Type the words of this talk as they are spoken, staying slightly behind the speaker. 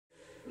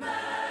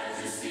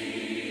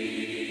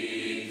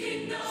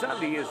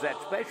Sunday is that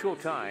special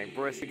time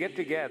for us to get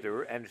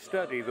together and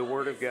study the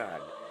Word of God.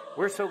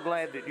 We're so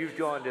glad that you've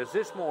joined us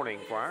this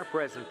morning for our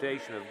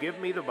presentation of Give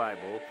Me the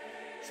Bible.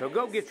 So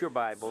go get your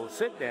Bible,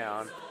 sit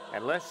down,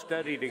 and let's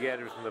study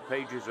together from the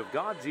pages of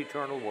God's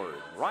eternal Word,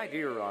 right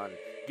here on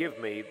Give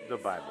Me the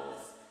Bible.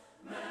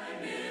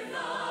 Magnify,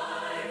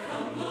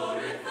 come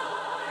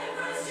glorify,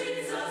 Christ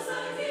Jesus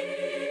the King.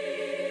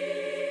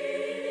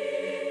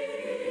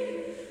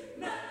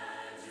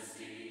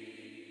 Majesty.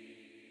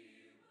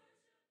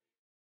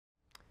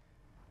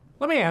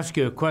 Let me ask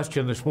you a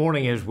question this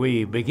morning as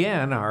we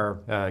begin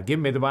our Give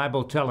Me the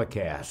Bible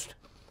telecast.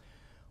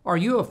 Are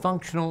you a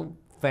functional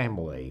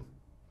family?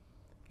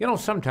 You know,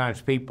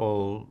 sometimes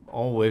people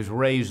always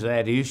raise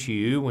that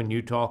issue when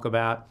you talk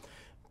about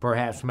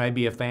perhaps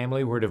maybe a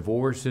family where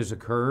divorce has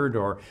occurred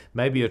or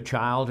maybe a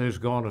child has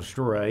gone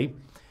astray.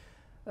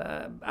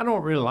 I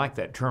don't really like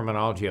that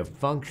terminology of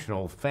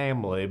functional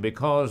family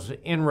because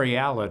in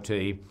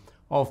reality,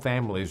 all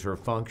families are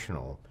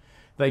functional.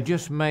 They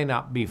just may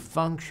not be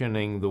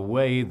functioning the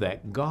way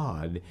that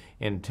God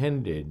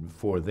intended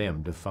for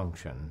them to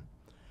function.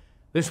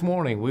 This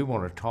morning, we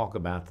want to talk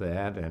about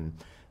that, and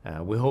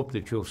we hope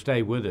that you'll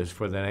stay with us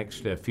for the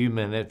next few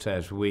minutes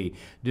as we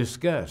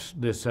discuss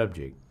this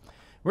subject.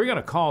 We're going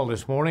to call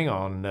this morning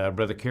on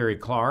Brother Kerry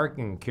Clark,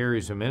 and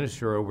Kerry's a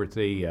minister over at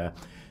the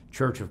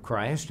Church of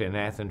Christ in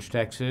Athens,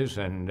 Texas.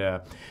 And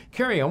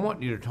Kerry, I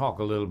want you to talk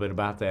a little bit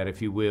about that, if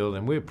you will,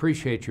 and we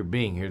appreciate your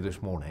being here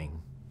this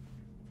morning.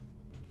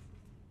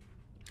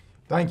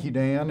 Thank you,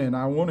 Dan, and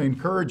I want to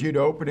encourage you to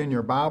open in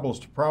your Bibles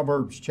to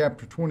Proverbs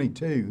chapter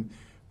 22.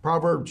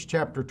 Proverbs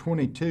chapter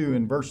 22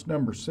 and verse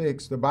number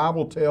 6, the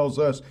Bible tells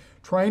us,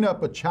 train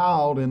up a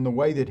child in the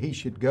way that he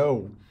should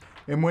go.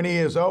 And when he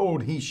is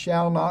old, he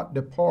shall not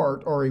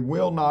depart, or he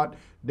will not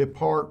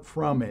depart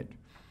from it.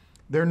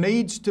 There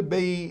needs to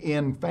be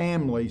in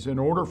families, in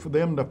order for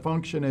them to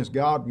function as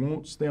God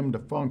wants them to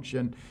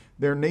function,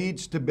 there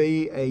needs to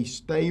be a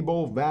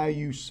stable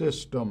value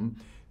system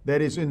that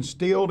is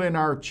instilled in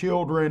our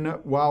children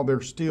while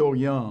they're still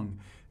young.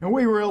 And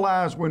we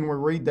realize when we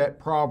read that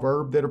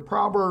proverb that a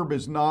proverb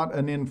is not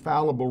an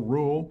infallible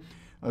rule.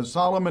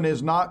 Solomon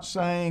is not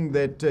saying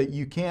that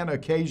you can't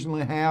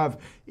occasionally have,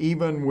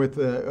 even with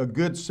a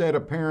good set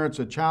of parents,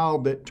 a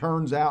child that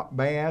turns out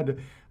bad.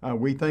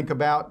 We think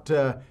about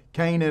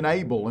Cain and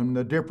Abel and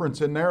the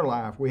difference in their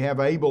life. We have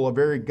Abel, a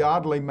very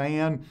godly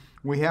man.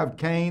 We have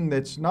Cain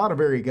that's not a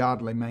very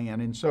godly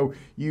man. And so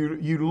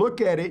you look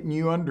at it and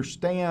you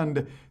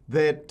understand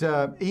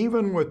that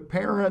even with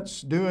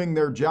parents doing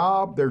their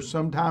job, there's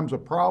sometimes a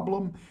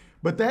problem.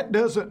 But that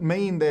doesn't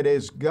mean that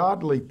as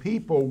godly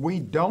people, we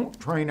don't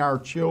train our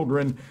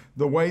children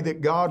the way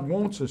that God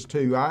wants us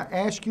to. I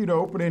ask you to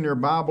open in your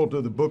Bible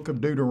to the book of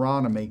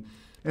Deuteronomy.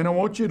 And I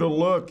want you to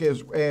look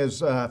as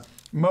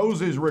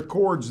Moses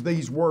records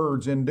these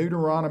words in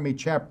Deuteronomy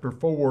chapter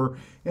 4.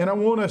 And I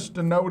want us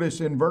to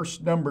notice in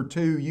verse number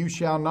 2, you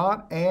shall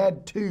not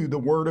add to the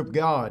word of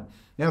God.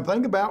 Now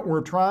think about,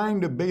 we're trying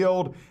to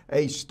build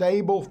a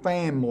stable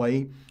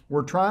family.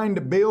 We're trying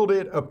to build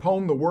it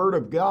upon the word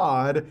of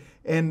God.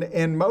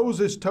 And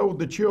Moses told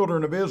the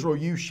children of Israel,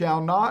 you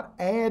shall not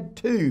add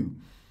to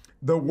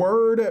the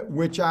word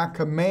which I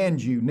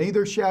command you,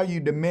 neither shall you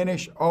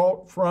diminish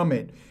aught from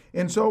it.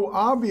 And so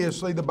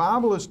obviously the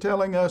Bible is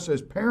telling us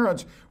as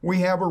parents, we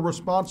have a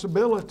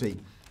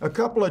responsibility. A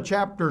couple of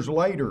chapters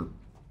later,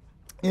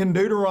 in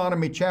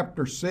Deuteronomy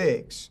chapter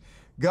 6,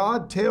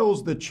 God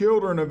tells the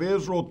children of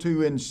Israel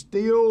to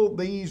instill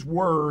these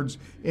words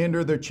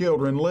into their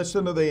children.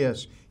 Listen to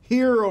this.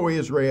 Hear, O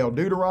Israel,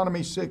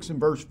 Deuteronomy 6 and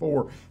verse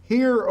 4.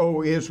 Hear,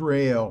 O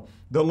Israel,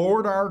 the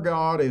Lord our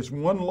God is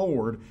one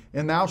Lord,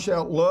 and thou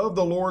shalt love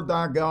the Lord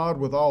thy God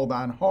with all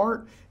thine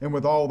heart, and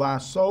with all thy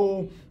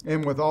soul,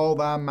 and with all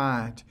thy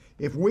might.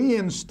 If we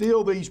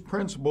instill these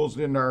principles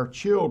in our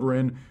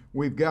children,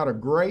 we've got a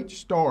great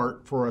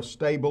start for a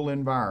stable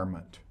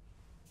environment.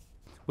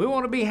 We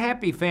want to be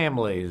happy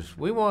families.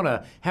 We want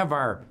to have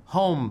our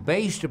home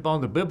based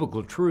upon the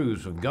biblical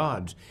truths of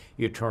God's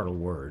eternal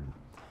Word.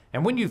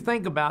 And when you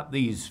think about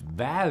these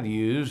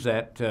values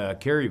that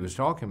Kerry was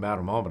talking about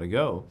a moment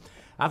ago,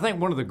 I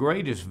think one of the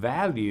greatest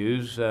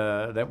values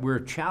that we're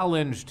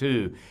challenged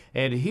to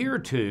adhere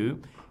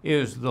to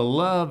is the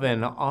love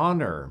and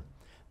honor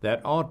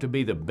that ought to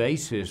be the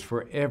basis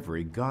for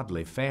every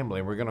godly family.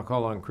 And we're going to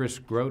call on Chris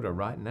Grota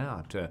right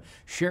now to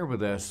share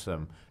with us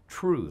some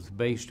truth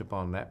based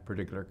upon that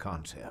particular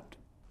concept.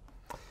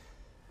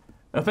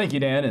 Thank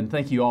you, Dad, and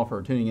thank you all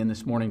for tuning in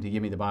this morning to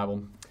Give Me the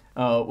Bible.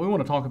 We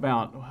want to talk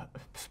about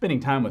spending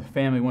time with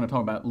family. We want to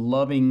talk about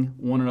loving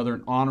one another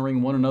and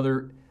honoring one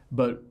another,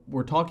 but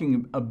we're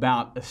talking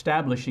about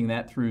establishing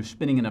that through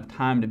spending enough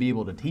time to be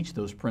able to teach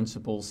those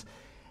principles.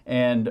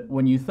 And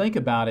when you think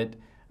about it,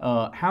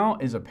 how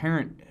is a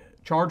parent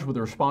charged with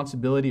the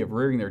responsibility of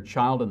rearing their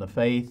child in the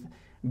faith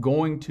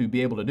going to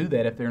be able to do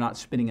that if they're not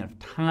spending enough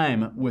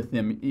time with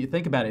them? You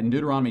think about it in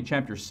Deuteronomy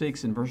chapter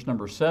 6 and verse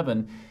number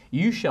 7,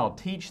 you shall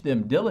teach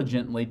them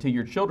diligently to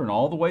your children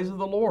all the ways of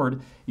the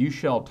Lord. You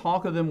shall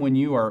talk of them when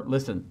you are,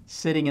 listen,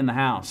 sitting in the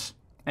house,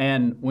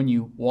 and when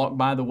you walk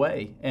by the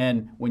way,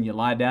 and when you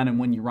lie down and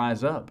when you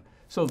rise up.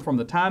 So from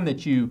the time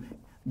that you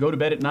go to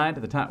bed at night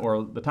to the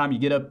time you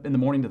get up in the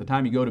morning to the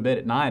time you go to bed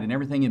at night and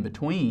everything in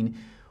between,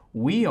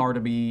 we are to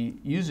be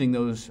using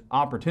those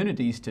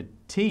opportunities to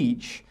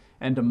teach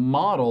and to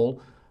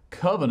model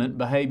covenant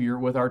behavior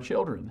with our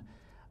children.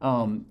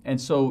 And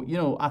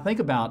so, I think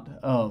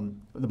about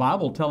the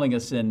Bible telling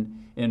us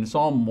in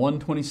Psalm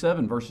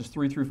 127, verses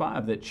 3 through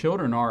 5, that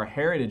children are a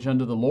heritage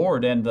unto the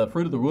Lord, and the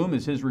fruit of the womb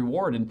is his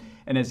reward.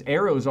 And as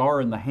arrows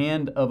are in the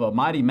hand of a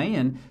mighty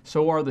man,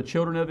 so are the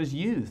children of his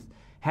youth.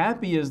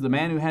 Happy is the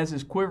man who has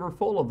his quiver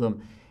full of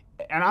them.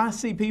 And I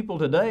see people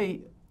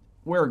today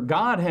where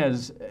God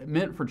has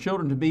meant for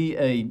children to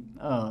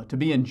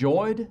be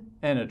enjoyed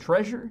and a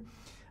treasure.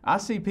 I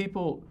see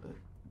people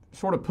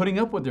sort of putting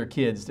up with their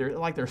kids. They're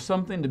like there's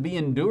something to be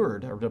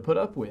endured or to put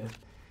up with.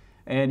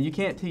 And you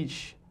can't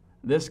teach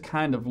this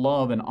kind of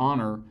love and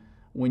honor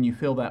when you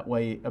feel that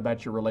way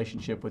about your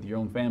relationship with your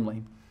own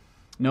family.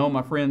 No,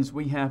 my friends,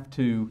 we have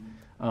to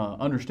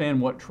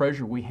understand what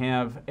treasure we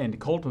have and to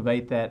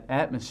cultivate that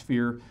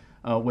atmosphere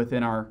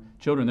within our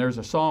children. There's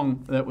a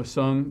song that was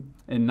sung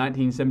in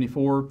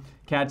 1974,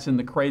 Cats in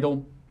the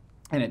Cradle,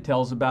 and it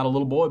tells about a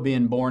little boy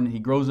being born. He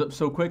grows up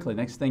so quickly.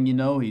 Next thing you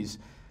know, he's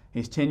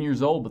 10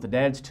 years old, but the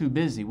dad's too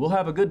busy. We'll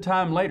have a good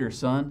time later,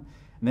 son.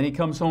 And then he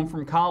comes home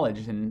from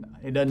college and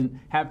he doesn't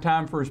have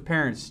time for his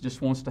parents,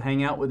 just wants to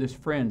hang out with his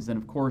friends. Then,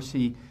 of course,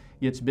 he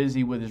gets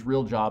busy with his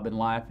real job in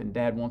life, and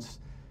dad wants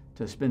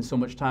to spend so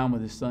much time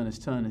with his son. His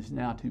son is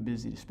now too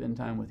busy to spend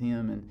time with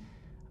him. And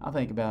I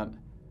think about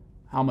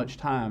how much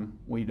time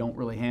we don't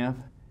really have,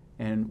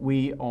 and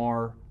we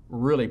are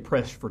really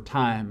pressed for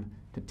time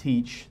to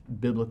teach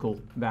biblical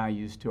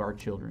values to our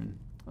children.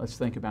 Let's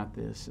think about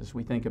this as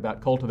we think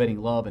about cultivating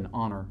love and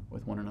honor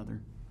with one another.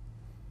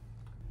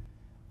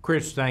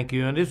 Chris, thank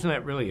you. And isn't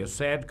that really a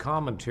sad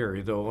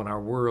commentary, though, in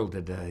our world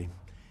today?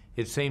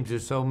 It seems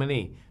that so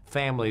many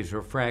families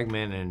are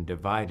fragmented and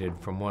divided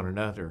from one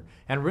another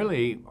and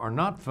really are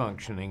not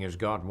functioning as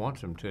God wants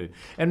them to.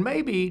 And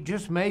maybe,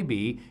 just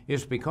maybe,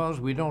 it's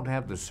because we don't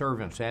have the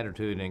servant's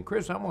attitude. And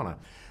Chris, I want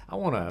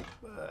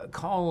to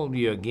call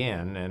you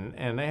again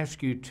and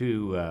ask you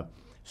to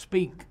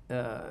speak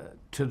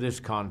to this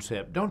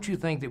concept. Don't you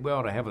think that we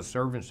ought to have a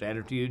servant's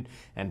attitude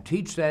and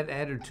teach that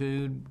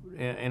attitude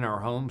in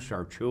our homes to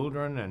our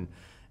children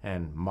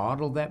and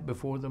model that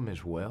before them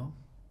as well?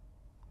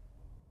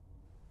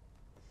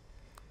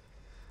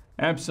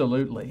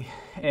 Absolutely.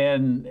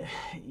 And,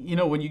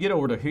 when you get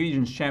over to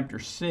Ephesians chapter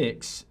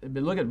 6,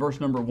 look at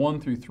verse number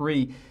 1 through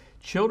 3.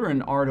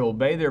 Children are to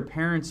obey their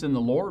parents in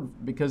the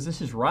Lord because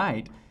this is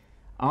right.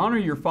 Honor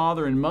your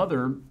father and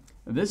mother.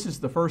 This is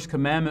the first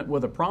commandment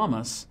with a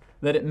promise,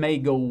 that it may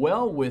go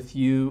well with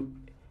you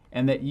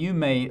and that you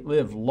may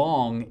live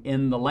long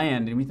in the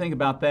land. And we think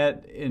about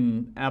that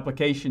in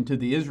application to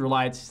the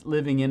Israelites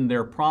living in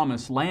their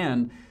promised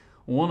land.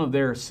 One of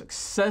their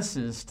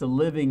successes to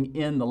living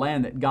in the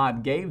land that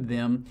God gave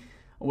them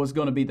was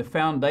going to be the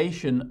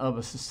foundation of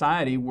a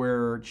society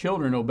where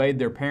children obeyed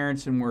their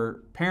parents and where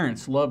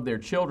parents loved their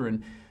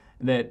children.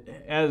 That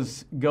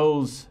as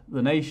goes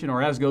the nation,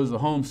 or as goes the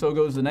home, so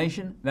goes the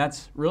nation.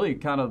 That's really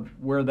kind of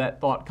where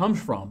that thought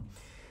comes from.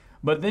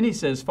 But then he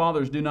says,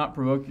 fathers, do not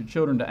provoke your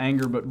children to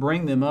anger, but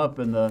bring them up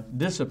in the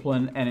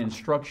discipline and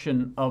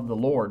instruction of the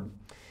Lord.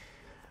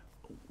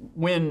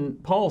 When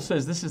Paul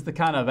says this is the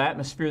kind of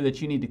atmosphere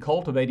that you need to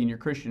cultivate in your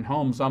Christian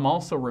homes, I'm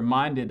also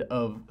reminded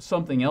of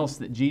something else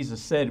that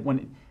Jesus said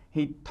when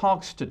he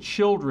talks to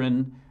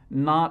children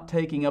not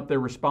taking up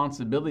their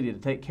responsibility to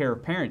take care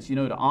of parents.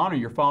 To honor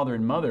your father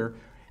and mother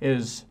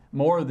is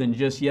more than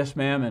just yes,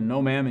 ma'am, and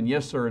no, ma'am, and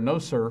yes, sir, and no,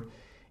 sir.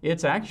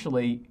 It's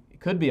actually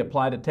could be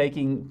applied to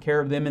taking care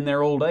of them in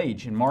their old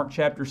age. In Mark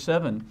chapter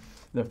 7,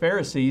 the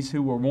Pharisees,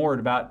 who were more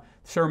about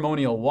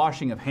ceremonial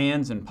washing of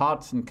hands and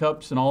pots and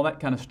cups and all that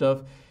kind of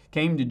stuff,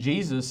 came to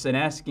Jesus and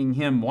asking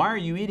him, why are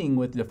you eating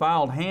with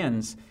defiled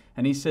hands?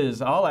 And he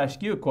says, I'll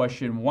ask you a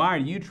question. Why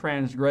do you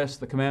transgress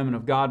the commandment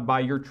of God by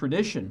your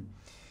tradition?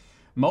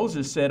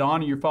 Moses said,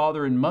 honor your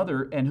father and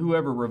mother, and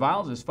whoever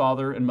reviles his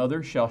father and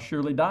mother shall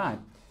surely die.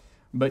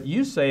 But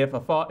you say, if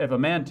a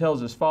man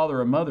tells his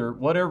father or mother,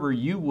 whatever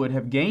you would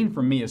have gained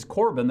from me is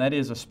Corban, that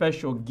is a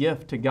special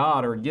gift to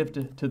God or a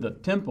gift to the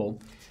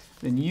temple,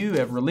 then you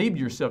have relieved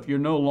yourself. You're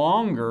no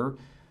longer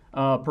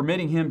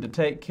permitting him to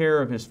take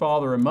care of his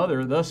father and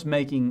mother, thus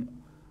making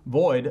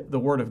void the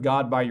word of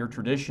God by your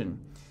tradition.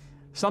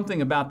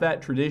 Something about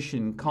that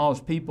tradition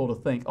caused people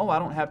to think, I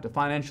don't have to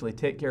financially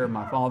take care of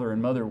my father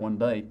and mother one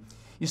day.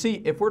 You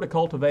see, if we're to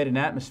cultivate an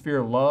atmosphere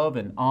of love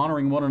and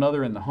honoring one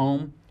another in the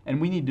home,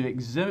 and we need to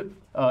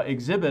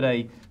exhibit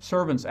a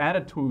servant's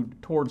attitude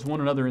towards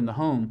one another in the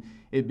home,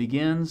 it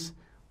begins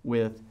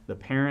with the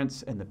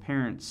parents, and the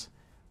parents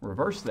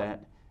reverse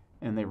that,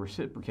 and they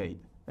reciprocate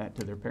that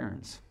to their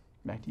parents.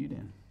 Back to you,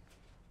 Dan.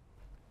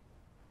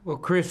 Well,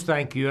 Chris,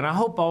 thank you. And I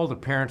hope all the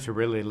parents are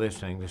really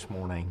listening this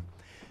morning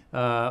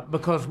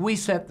because we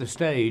set the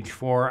stage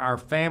for our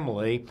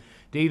family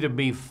to either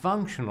be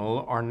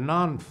functional or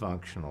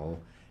non-functional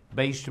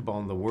based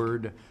upon the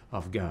Word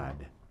of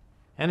God.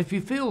 And if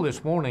you feel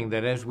this morning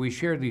that as we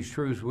share these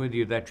truths with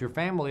you that your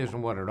family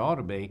isn't what it ought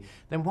to be,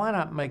 then why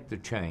not make the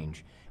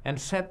change and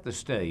set the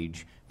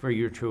stage for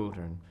your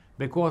children?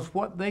 Because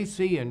what they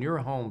see in your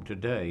home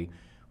today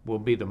will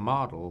be the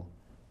model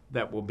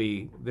that will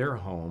be their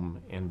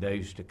home in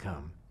days to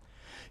come.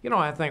 You know,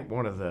 I think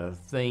one of the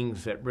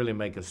things that really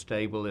make us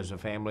stable as a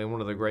family,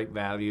 one of the great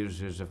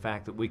values, is the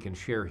fact that we can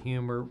share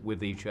humor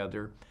with each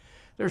other.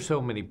 There's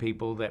so many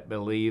people that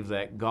believe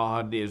that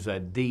God is a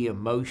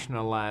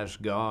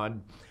de-emotionalized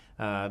God,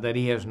 that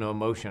he has no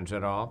emotions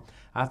at all.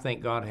 I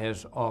think God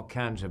has all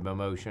kinds of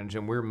emotions,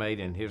 and we're made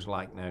in his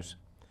likeness.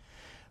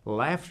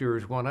 Laughter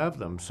is one of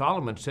them.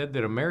 Solomon said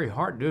that a merry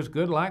heart does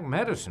good like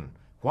medicine.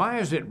 Why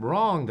is it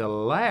wrong to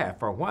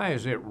laugh, or why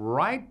is it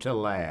right to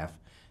laugh?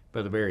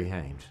 Brother Barry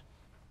Haynes.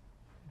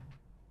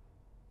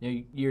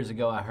 Years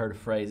ago, I heard a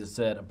phrase that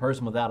said, a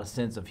person without a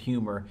sense of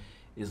humor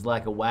is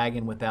like a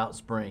wagon without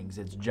springs.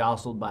 It's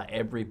jostled by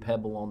every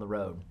pebble on the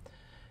road.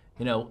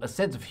 You know, a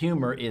sense of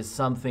humor is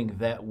something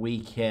that we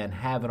can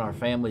have in our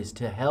families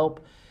to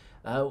help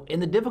in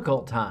the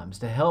difficult times,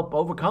 to help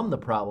overcome the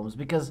problems,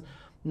 because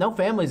no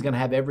family is going to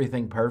have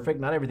everything perfect.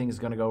 Not everything is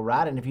going to go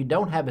right. And if you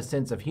don't have a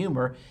sense of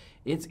humor,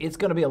 it's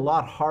going to be a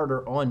lot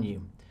harder on you.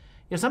 You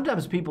know,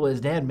 sometimes people, as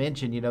Dan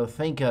mentioned,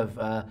 think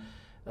of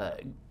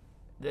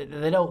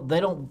they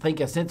don't think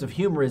a sense of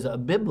humor is a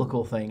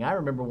biblical thing. I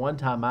remember one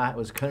time I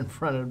was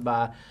confronted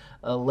by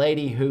a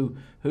lady who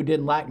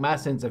didn't like my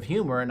sense of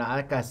humor, and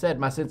like I said,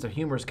 my sense of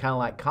humor is kind of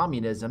like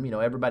communism. You know,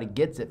 everybody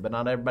gets it, but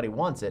not everybody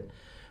wants it.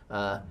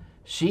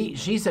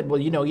 She said, well,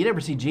 you never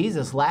see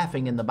Jesus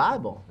laughing in the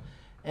Bible.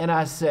 And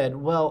I said,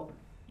 well,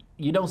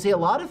 you don't see a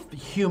lot of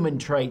human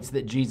traits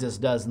that Jesus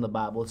does in the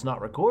Bible. It's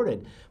not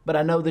recorded. But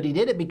I know that he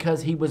did it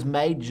because he was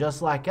made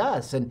just like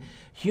us. And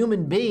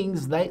human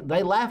beings, they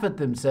laugh at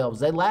themselves.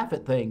 They laugh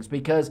at things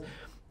because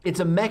it's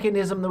a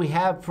mechanism that we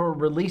have for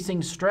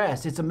releasing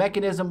stress. It's a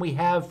mechanism we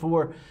have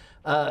for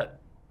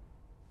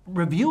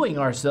reviewing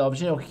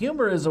ourselves. You know,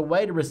 humor is a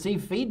way to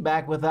receive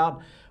feedback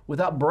without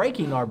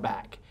breaking our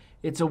back.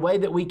 It's a way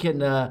that we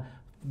can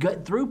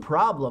get through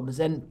problems.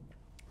 And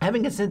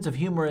having a sense of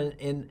humor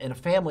in a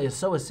family is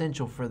so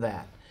essential for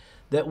that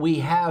we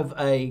have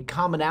a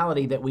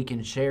commonality that we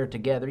can share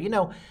together. You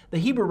know, the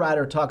Hebrew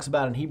writer talks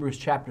about in Hebrews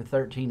chapter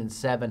 13 and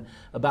 7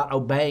 about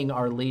obeying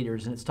our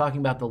leaders, and it's talking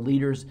about the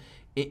leaders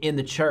in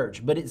the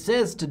church. But it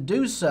says to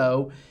do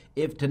so,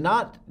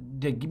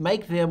 to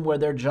make them where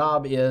their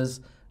job is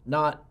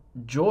not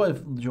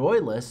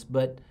joyless,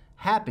 but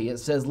happy. It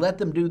says, let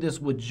them do this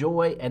with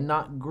joy and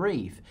not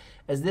grief,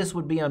 as this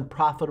would be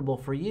unprofitable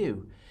for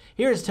you.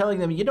 Here it's telling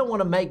them you don't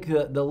want to make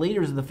the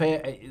leaders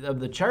of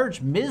the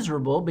church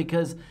miserable,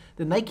 because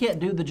then they can't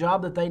do the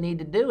job that they need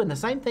to do. And the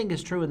same thing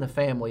is true in the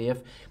family.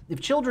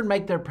 If children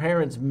make their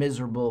parents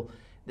miserable,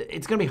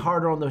 it's going to be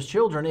harder on those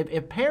children.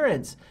 If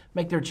parents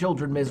make their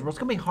children miserable, it's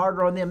going to be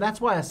harder on them.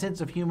 That's why a sense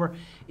of humor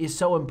is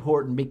so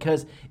important,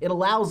 because it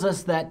allows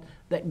us that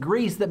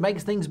grease that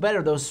makes things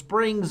better, those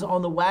springs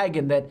on the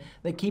wagon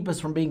that keep us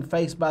from being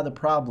faced by the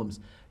problems.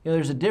 You know,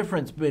 there's a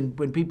difference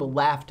when people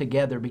laugh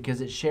together,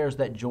 because it shares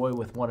that joy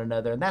with one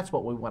another, and that's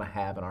what we want to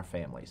have in our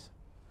families.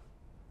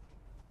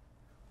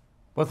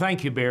 Well,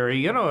 thank you, Barry.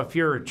 You know, if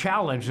you're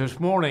challenged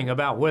this morning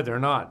about whether or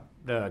not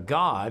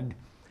God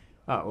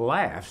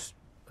laughs,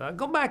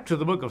 go back to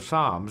the book of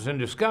Psalms and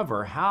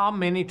discover how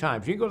many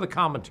times. You can go to the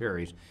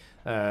commentaries,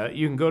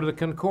 you can go to the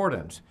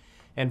concordance,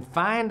 and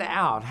find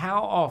out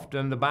how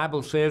often the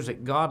Bible says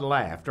that God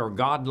laughed, or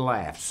God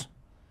laughs,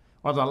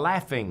 or the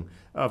laughing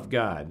of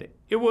God.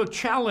 It will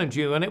challenge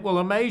you and it will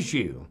amaze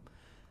you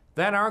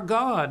that our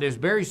God, as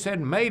Barry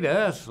said, made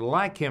us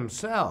like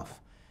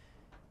himself.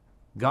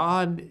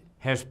 God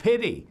has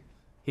pity.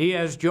 He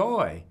has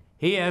joy.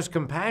 He has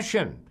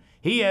compassion.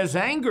 He has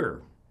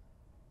anger.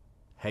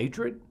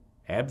 Hatred?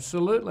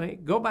 Absolutely.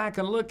 Go back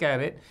and look at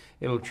it.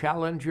 It'll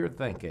challenge your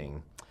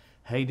thinking.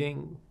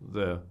 Hating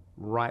the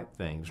right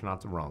things,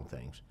 not the wrong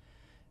things.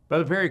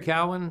 Brother Perry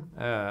Cowan,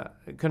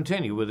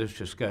 continue with this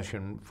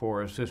discussion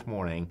for us this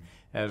morning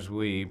as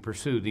we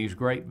pursue these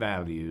great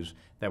values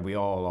that we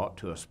all ought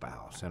to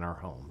espouse in our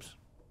homes.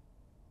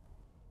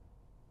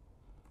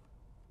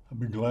 I'd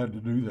be glad to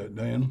do that,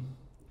 Dan.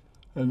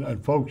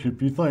 And folks,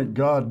 if you think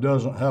God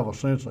doesn't have a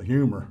sense of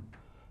humor,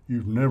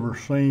 you've never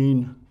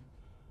seen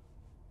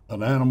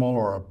an animal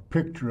or a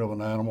picture of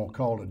an animal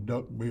called a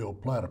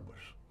duck-billed platypus.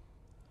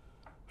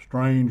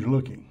 Strange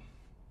looking.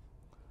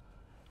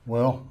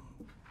 Well,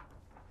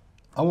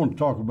 I want to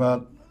talk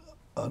about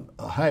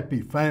a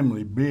happy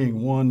family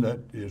being one that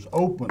is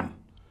open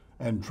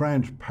and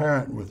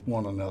transparent with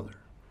one another.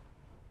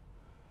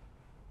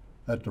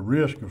 At the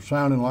risk of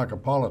sounding like a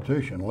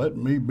politician, let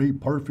me be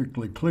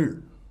perfectly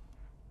clear.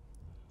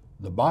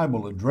 The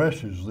Bible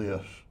addresses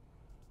this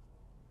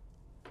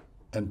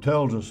and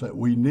tells us that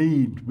we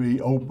need to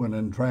be open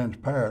and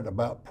transparent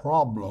about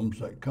problems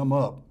that come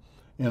up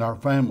in our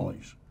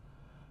families.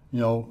 You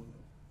know,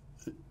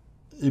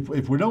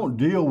 if we don't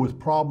deal with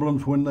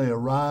problems when they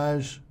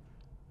arise,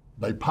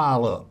 they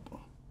pile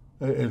up.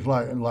 It's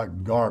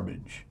like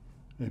garbage.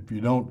 if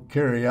you don't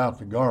carry out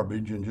the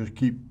garbage and just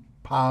keep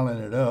piling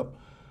it up,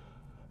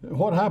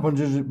 what happens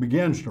is it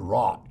begins to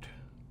rot.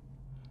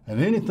 And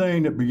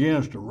anything that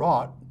begins to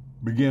rot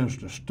begins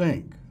to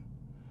stink.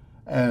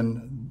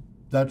 And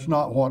that's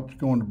not what's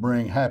going to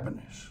bring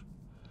happiness.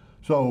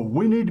 So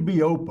we need to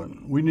be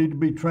open. We need to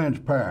be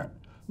transparent.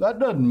 That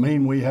doesn't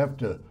mean we have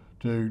to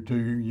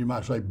you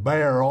might say,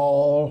 bear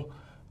all,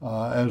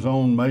 as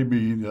on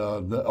maybe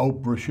the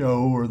Oprah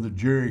show or the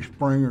Jerry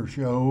Springer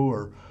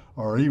show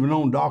or even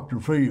on Dr.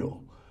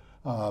 Phil.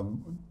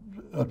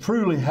 A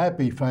truly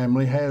happy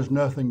family has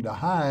nothing to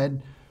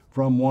hide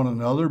from one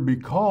another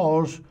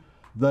because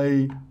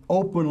they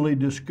openly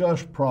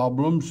discuss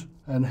problems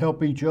and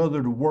help each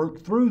other to work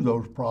through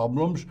those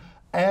problems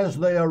as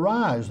they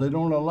arise. They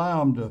don't allow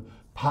them to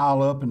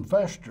pile up and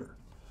fester.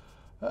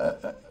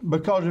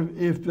 Because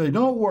if they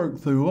don't work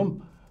through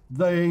them,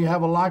 they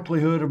have a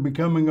likelihood of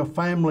becoming a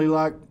family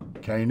like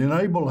Cain and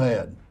Abel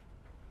had.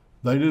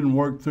 They didn't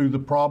work through the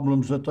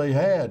problems that they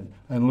had,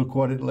 and look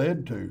what it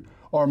led to.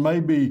 Or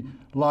maybe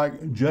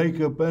like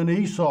Jacob and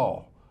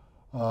Esau,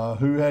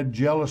 who had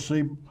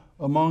jealousy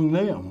among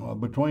them,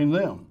 between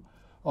them.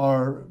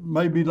 Or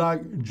maybe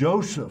like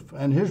Joseph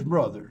and his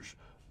brothers.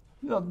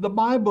 You know, the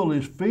Bible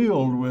is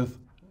filled with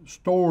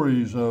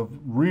stories of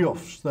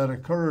rifts that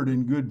occurred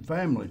in good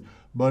families,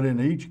 but in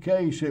each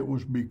case it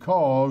was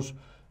because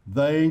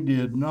they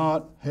did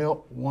not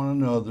help one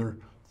another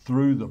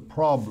through the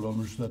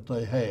problems that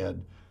they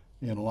had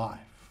in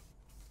life.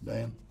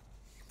 Dan?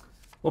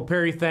 Well,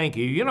 Perry, thank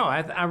you. You know,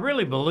 I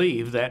really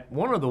believe that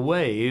one of the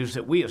ways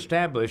that we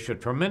establish a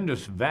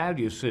tremendous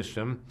value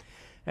system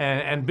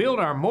and build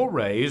our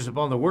mores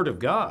upon the Word of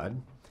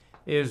God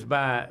is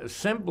by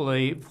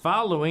simply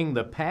following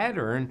the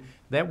pattern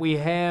that we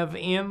have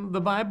in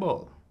the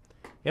Bible,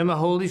 in the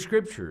Holy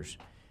Scriptures.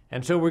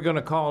 And so we're going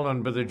to call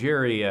on Brother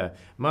Jerry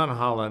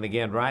Munholland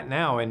again right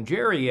now. And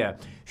Jerry,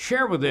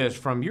 share with us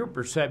from your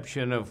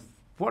perception of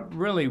what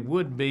really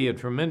would be a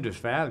tremendous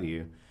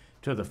value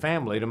to the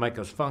family to make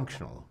us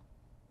functional.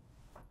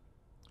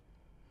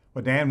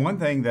 Well, Dan, one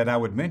thing that I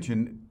would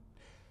mention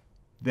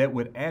that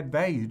would add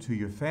value to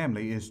your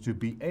family is to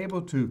be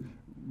able to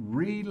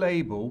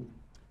relabel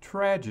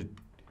tragedy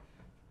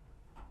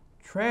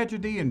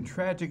and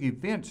tragic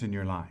events in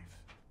your life.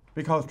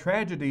 Because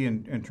tragedy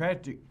and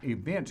tragic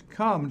events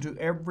come to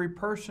every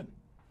person.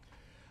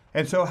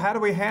 And so how do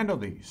we handle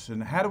these?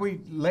 And how do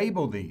we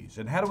label these?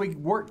 And how do we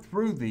work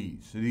through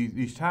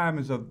these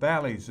times of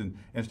valleys and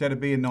instead of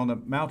being on the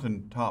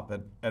mountaintop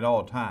at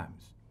all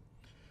times?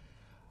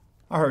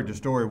 I heard the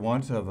story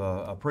once of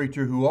a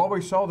preacher who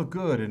always saw the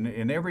good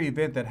in every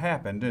event that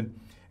happened.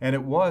 And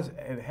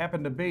it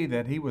happened to be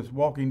that he was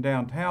walking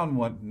downtown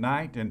one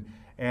night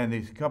and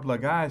these couple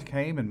of guys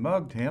came and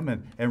mugged him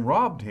and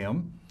robbed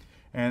him.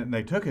 And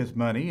they took his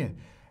money,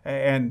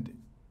 and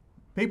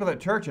people at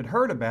church had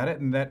heard about it,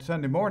 and that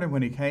Sunday morning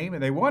when he came,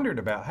 and they wondered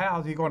about how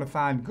is he going to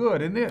find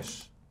good in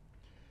this.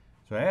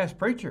 So I asked,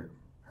 preacher,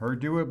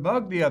 heard you were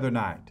mugged the other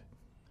night.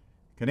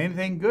 Can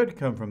anything good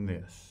come from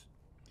this?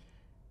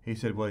 He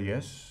said, well,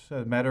 yes,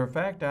 as a matter of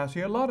fact, I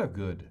see a lot of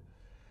good.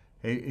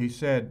 He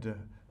said,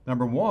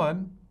 number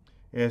one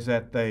is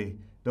that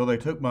though they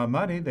took my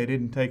money, they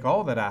didn't take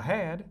all that I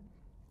had.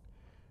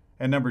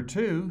 And number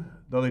two,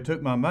 though they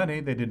took my money,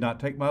 they did not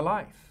take my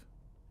life.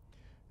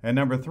 And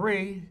number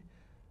three,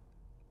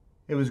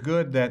 it was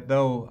good that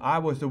though I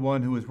was the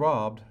one who was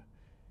robbed,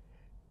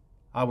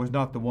 I was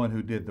not the one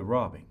who did the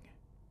robbing.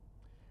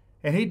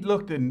 And he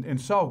looked and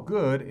saw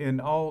good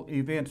in all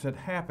events that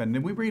happened.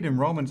 And we read in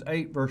Romans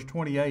 8, verse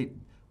 28,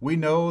 we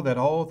know that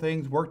all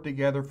things work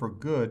together for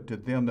good to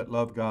them that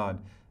love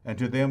God and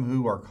to them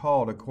who are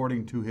called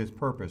according to his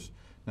purpose.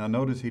 Now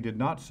notice he did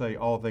not say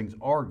all things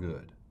are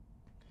good.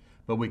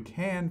 But we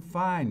can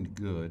find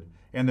good,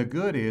 and the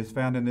good is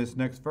found in this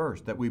next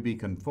verse, that we be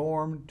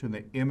conformed to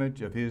the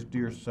image of his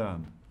dear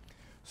Son.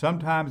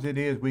 Sometimes it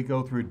is we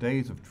go through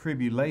days of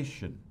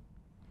tribulation,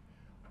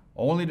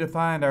 only to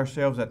find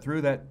ourselves that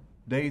through that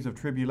days of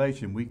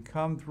tribulation, we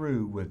come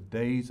through with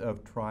days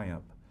of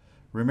triumph.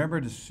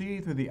 Remember to see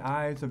through the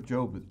eyes of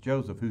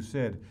Joseph, who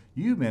said,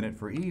 you meant it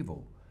for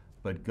evil,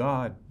 but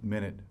God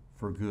meant it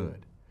for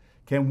good.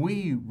 Can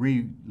we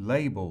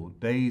relabel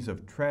days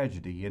of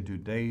tragedy into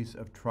days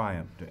of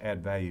triumph to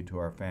add value to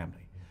our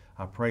family?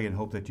 I pray and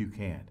hope that you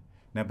can.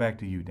 Now back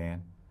to you,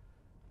 Dan.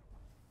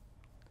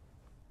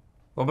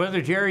 Well,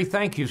 Brother Jerry,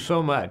 thank you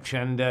so much.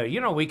 And,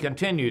 we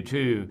continue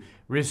to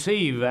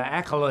receive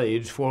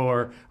accolades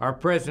for our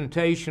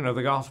presentation of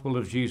the gospel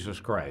of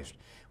Jesus Christ.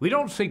 We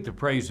don't seek the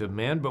praise of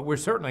men, but we're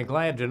certainly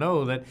glad to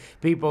know that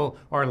people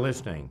are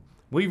listening.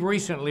 We've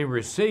recently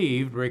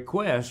received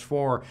requests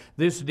for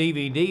this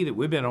DVD that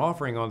we've been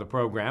offering on the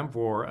program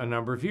for a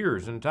number of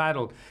years,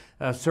 entitled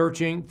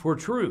Searching for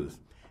Truth.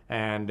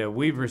 And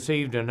we've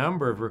received a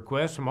number of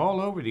requests from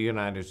all over the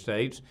United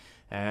States.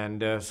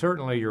 And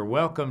certainly you're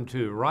welcome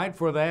to write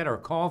for that or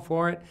call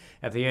for it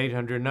at the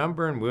 800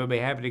 number, and we'll be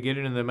happy to get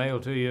it in the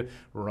mail to you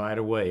right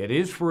away. It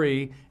is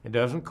free. It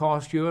doesn't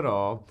cost you at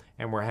all,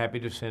 and we're happy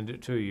to send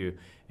it to you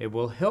It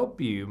will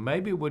help you.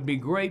 Maybe it would be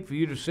great for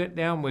you to sit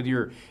down with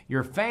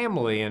your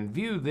family and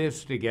view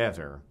this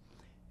together.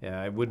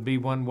 It would be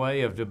one way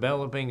of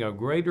developing a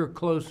greater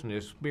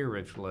closeness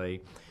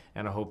spiritually,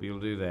 and I hope you'll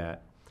do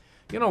that.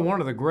 You know,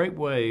 one of the great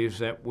ways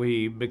that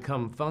we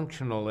become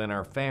functional in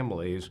our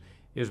families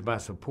is by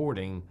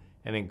supporting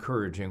and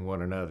encouraging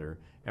one another.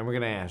 And we're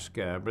going to ask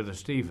Brother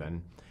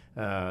Stephen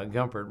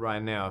Gumpert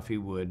right now, if he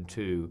would,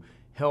 to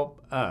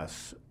help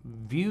us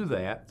view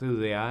that through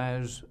the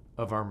eyes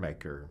of our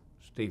Maker.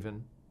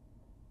 Stephen?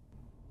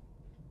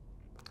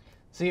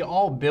 See,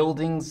 all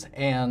buildings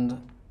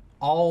and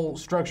all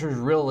structures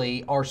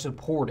really are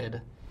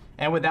supported.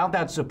 And without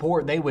that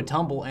support, they would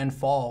tumble and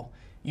fall.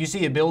 You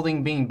see a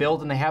building being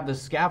built and they have the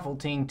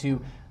scaffolding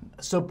to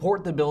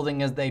support the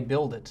building as they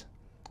build it.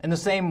 In the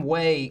same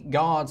way,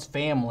 God's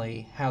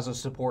family has a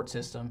support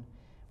system.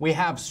 We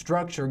have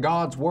structure.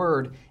 God's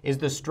word is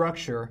the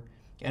structure,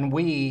 and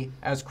we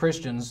as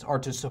Christians are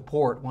to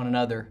support one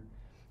another.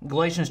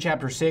 Galatians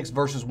chapter 6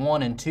 verses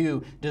 1 and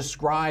 2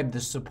 describe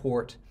the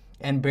support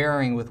and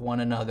bearing with one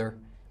another.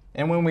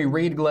 And when we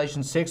read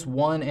Galatians 6,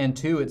 1 and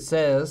 2, it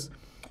says,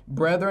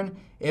 "Brethren,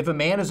 if a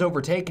man is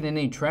overtaken in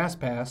any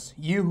trespass,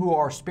 you who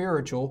are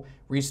spiritual,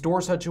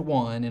 restore such a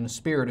one in a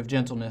spirit of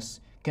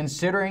gentleness,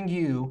 considering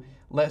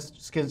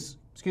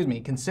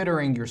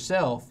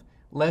yourself,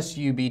 lest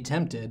you be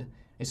tempted."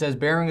 It says,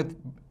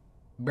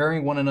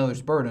 bearing one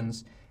another's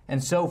burdens,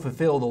 and so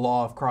fulfill the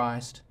law of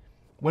Christ.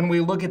 When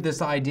we look at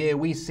this idea,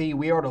 we see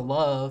we are to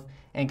love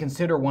and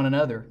consider one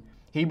another.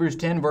 Hebrews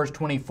 10 verse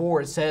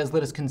 24, it says,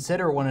 "Let us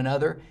consider one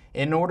another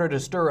in order to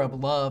stir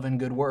up love and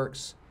good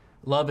works."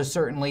 Love is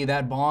certainly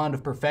that bond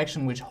of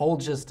perfection which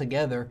holds us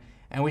together,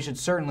 and we should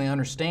certainly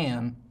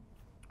understand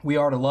we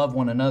are to love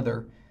one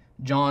another.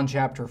 1 John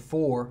chapter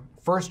 4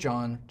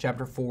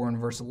 and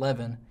verse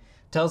 11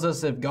 tells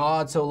us if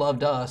God so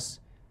loved us,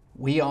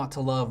 we ought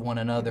to love one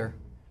another.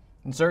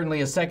 And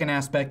certainly a second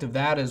aspect of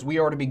that is we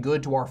are to be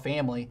good to our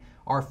family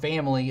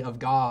of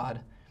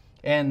God.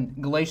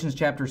 And Galatians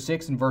chapter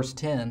 6 and verse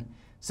 10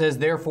 says,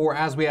 "Therefore,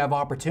 as we have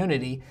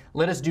opportunity,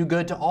 let us do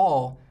good to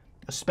all,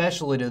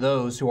 especially to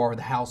those who are of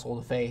the household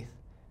of faith."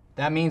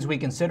 That means we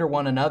consider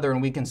one another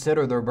and we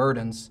consider their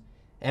burdens.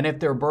 And if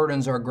their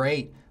burdens are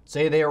great,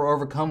 say they are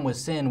overcome with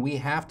sin, we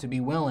have to be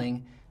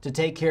willing to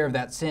take care of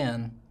that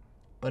sin.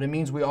 But it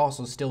means we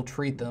also still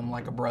treat them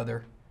like a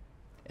brother.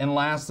 And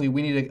lastly,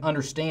 we need to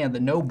understand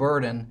that no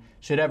burden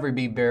should ever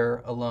be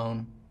bare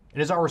alone.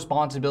 It is our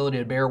responsibility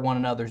to bear one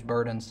another's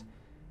burdens,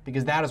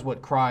 because that is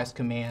what Christ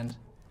commands.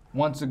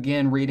 Once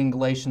again, reading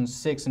Galatians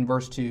 6 and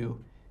verse 2,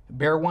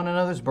 "Bear one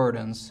another's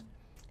burdens,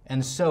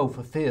 and so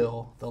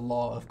fulfill the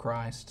law of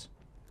Christ."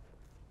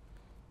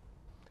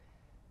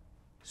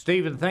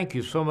 Stephen, thank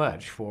you so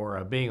much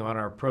for being on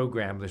our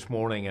program this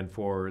morning and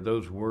for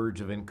those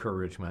words of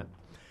encouragement.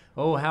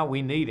 Oh, how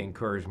we need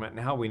encouragement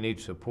and how we need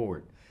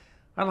support.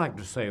 I'd like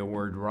to say a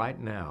word right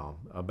now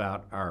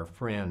about our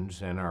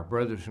friends and our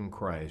brothers in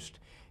Christ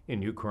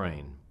in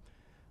Ukraine.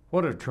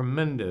 What a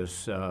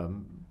tremendous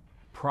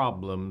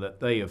problem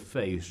that they have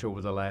faced over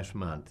the last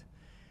month.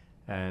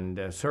 And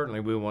certainly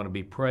we want to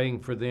be praying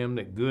for them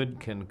that good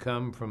can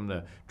come from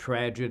the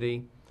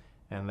tragedy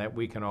and that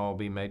we can all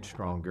be made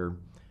stronger.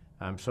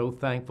 I'm so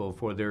thankful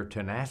for their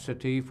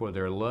tenacity, for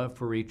their love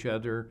for each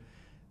other,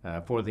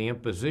 for the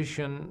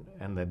imposition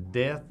and the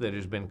death that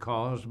has been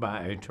caused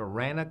by a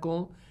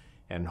tyrannical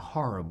and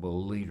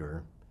horrible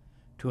leader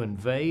to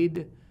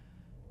invade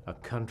a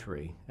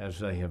country as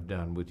they have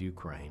done with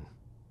Ukraine.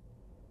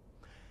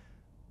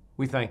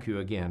 We thank you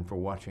again for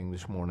watching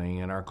this morning.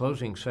 In our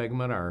closing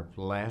segment, our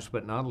last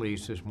but not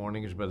least this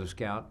morning is Brother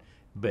Scout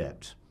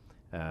Betts,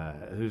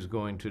 who's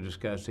going to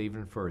discuss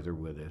even further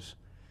with us.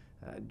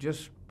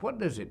 Just what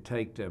does it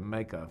take to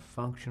make a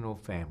functional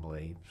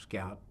family,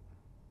 Scout?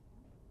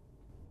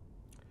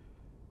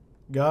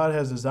 God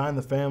has designed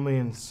the family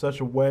in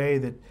such a way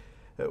that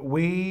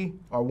we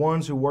are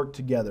ones who work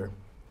together.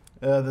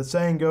 The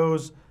saying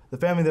goes, the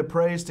family that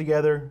prays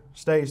together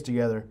stays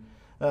together.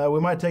 We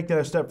might take that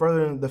a step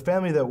further, and the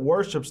family that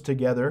worships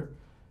together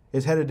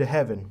is headed to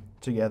heaven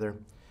together.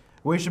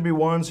 We should be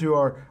ones who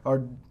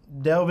are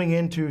delving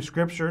into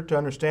Scripture to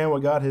understand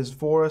what God has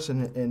for us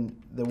and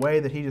the way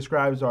that He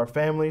describes our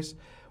families.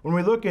 When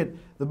we look at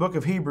the book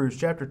of Hebrews,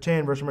 chapter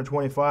 10, verse number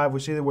 25, we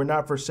see that we're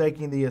not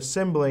forsaking the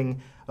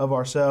assembling of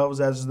ourselves,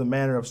 as is the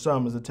manner of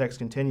some, as the text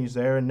continues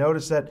there. And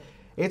notice that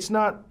it's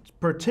not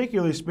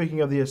particularly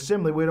speaking of the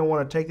assembly. We don't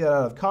want to take that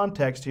out of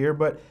context here,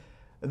 but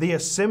the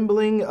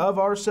assembling of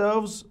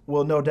ourselves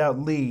will no doubt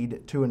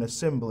lead to an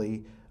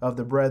assembly of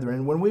the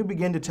brethren. When we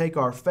begin to take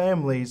our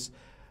families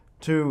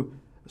to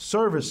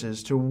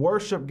services to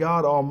worship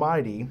God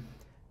Almighty,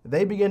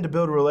 they begin to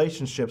build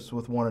relationships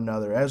with one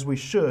another, as we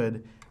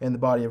should in the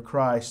body of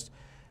Christ.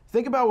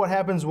 Think about what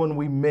happens when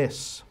we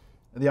miss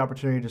the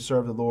opportunity to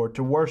serve the Lord,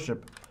 to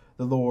worship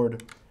the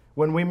Lord.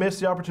 When we miss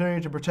the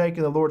opportunity to partake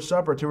in the Lord's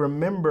Supper, to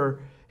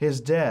remember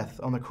His death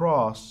on the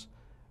cross,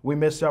 we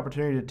miss the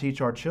opportunity to teach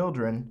our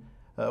children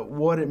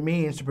what it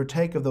means to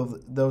partake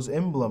of those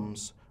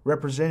emblems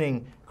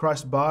representing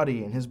Christ's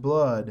body and His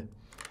blood.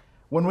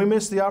 When we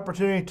miss the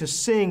opportunity to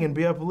sing and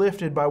be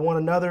uplifted by one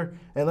another,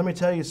 and let me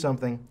tell you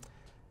something,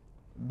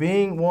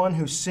 being one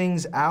who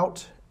sings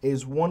out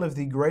is one of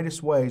the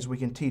greatest ways we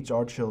can teach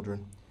our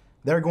children.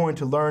 They're going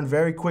to learn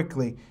very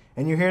quickly.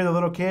 And you hear the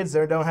little kids,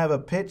 they don't have a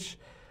pitch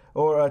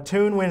or a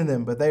tune winning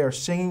them, but they are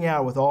singing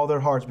out with all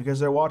their hearts because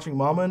they're watching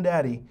mama and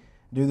daddy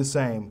do the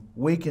same.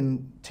 We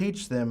can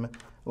teach them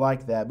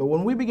like that. But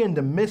when we begin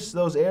to miss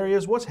those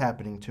areas, what's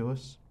happening to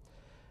us?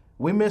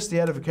 We miss the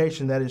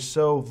edification that is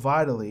so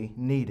vitally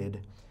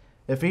needed.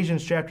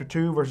 Ephesians chapter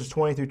 2, verses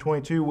 20 through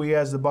 22, we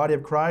as the body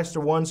of Christ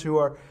are ones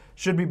who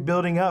should be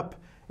building up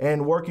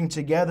and working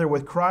together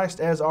with Christ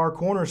as our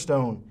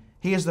cornerstone.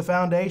 He is the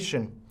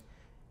foundation.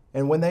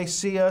 And when they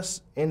see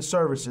us in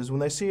services, when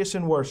they see us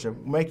in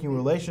worship, making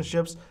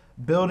relationships,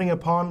 building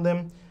upon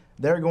them,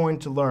 they're going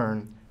to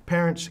learn.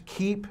 Parents,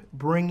 keep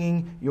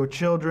bringing your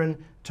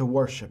children to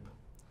worship.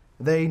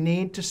 They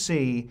need to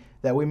see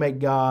that we make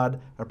God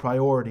a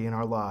priority in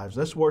our lives.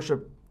 Let's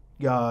worship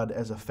God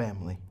as a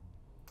family.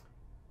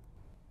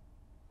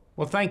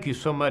 Well, thank you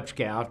so much,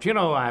 Scout. You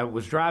know, I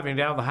was driving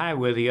down the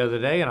highway the other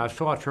day and I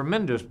saw a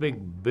tremendous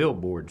big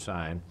billboard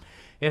sign.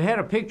 It had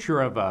a picture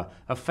of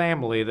a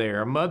family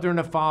there, a mother and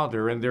a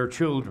father and their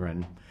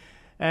children.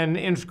 And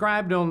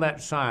inscribed on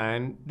that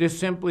sign, this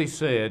simply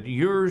said,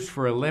 "Yours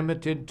for a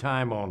limited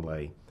time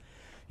only."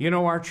 You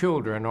know, our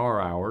children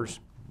are ours,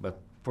 but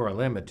for a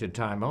limited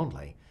time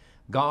only.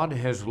 God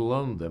has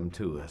loaned them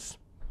to us.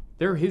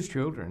 They're His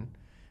children,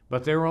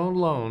 but they're on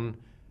loan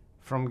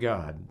from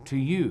God to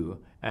you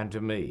and to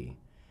me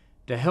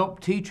to help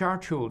teach our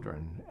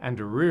children and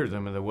to rear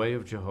them in the way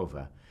of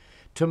Jehovah,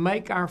 to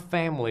make our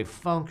family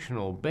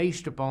functional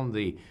based upon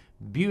the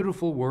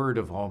beautiful word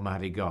of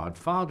Almighty God.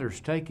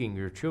 Fathers, taking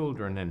your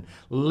children and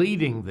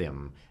leading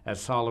them, as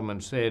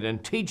Solomon said,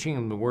 and teaching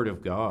them the word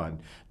of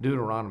God,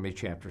 Deuteronomy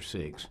chapter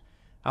 6.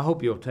 I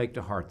hope you'll take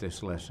to heart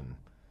this lesson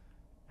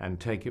and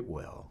take it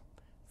well.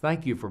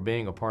 Thank you for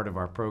being a part of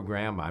our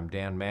program. I'm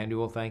Dan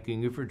Manuel,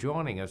 thanking you for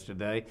joining us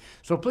today.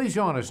 So please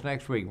join us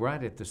next week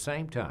right at the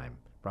same time,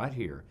 right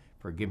here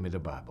for Give Me the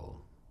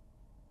Bible.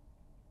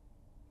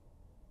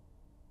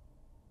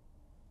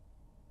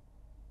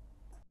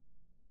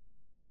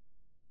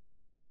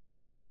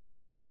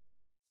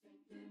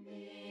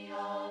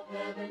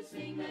 Heaven,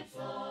 sing that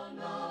song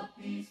of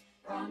peace.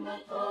 From the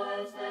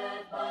toils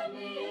that bind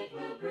me, it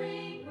will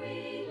bring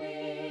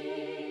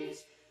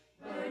release.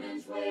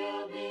 Burdens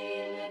will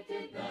be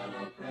lifted that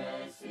are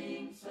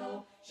pressing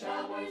so.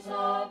 Showers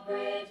of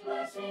great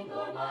blessing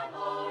o'er my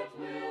heart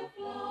will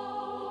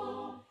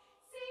flow.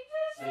 Sing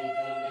to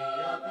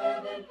me of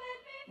heaven,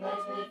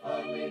 let me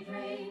fondly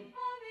dream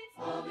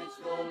of its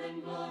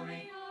golden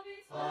glory,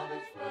 of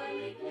its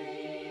pearly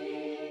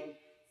gleam.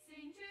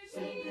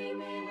 Sing to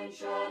me when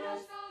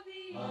shadows of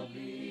the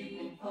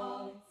evening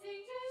fall.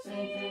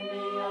 Sing to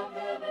me of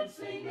heaven,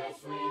 sing the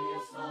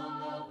sweetest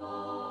song of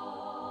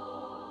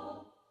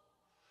all.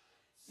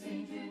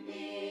 Sing to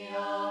me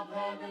of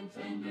heaven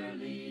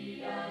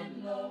tenderly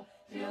and low,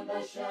 till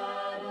the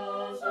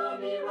shadows o'er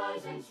me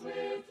rise and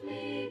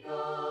swiftly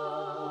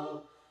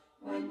go.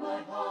 When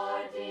my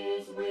heart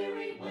is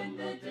weary, when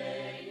the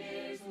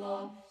day is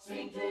long,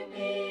 sing to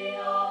me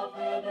of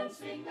heaven,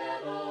 sing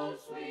that old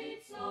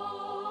sweet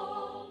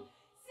song.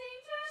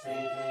 Sing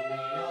to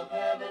me of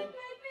heaven,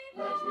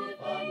 let me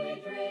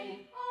fondly dream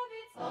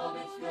of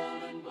its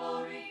golden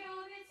glory,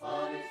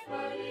 of its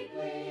pearly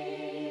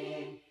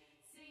gleam.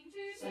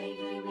 Sing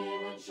to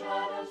me when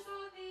shadows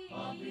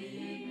of the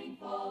evening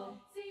fall.